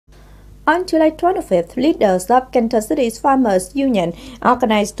On July 25th, leaders of Cần Thơ City's Farmers Union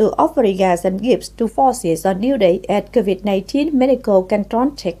organized to offer regards and gifts to forces on New Day at COVID-19 medical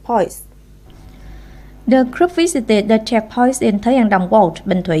control checkpoints. The group visited the checkpoints in Thái An Đồng Ward,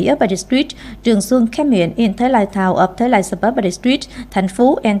 Bình Thủy Upper District, Trường Xuân Camion in Thái Lai Town of Thái Lai Suburban District, Thành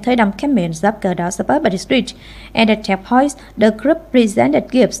Phú and Thái Đông Camion of Cờ Đỏ Suburban District. At the checkpoints, the group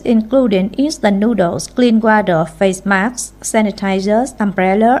presented gifts including instant noodles, clean water, face masks, sanitizers,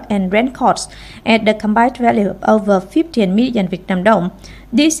 umbrella, and raincoats at the combined value of over 15 million Vietnam dong.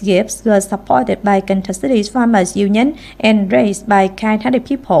 These gifts were supported by Cần Thơ City's Farmers Union and raised by kind-hearted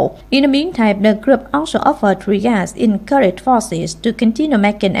people. In the meantime, the group also offered regards, encouraged forces to continue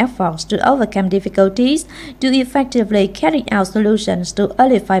making efforts to overcome difficulties to effectively carry out solutions to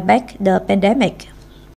early fight back the pandemic.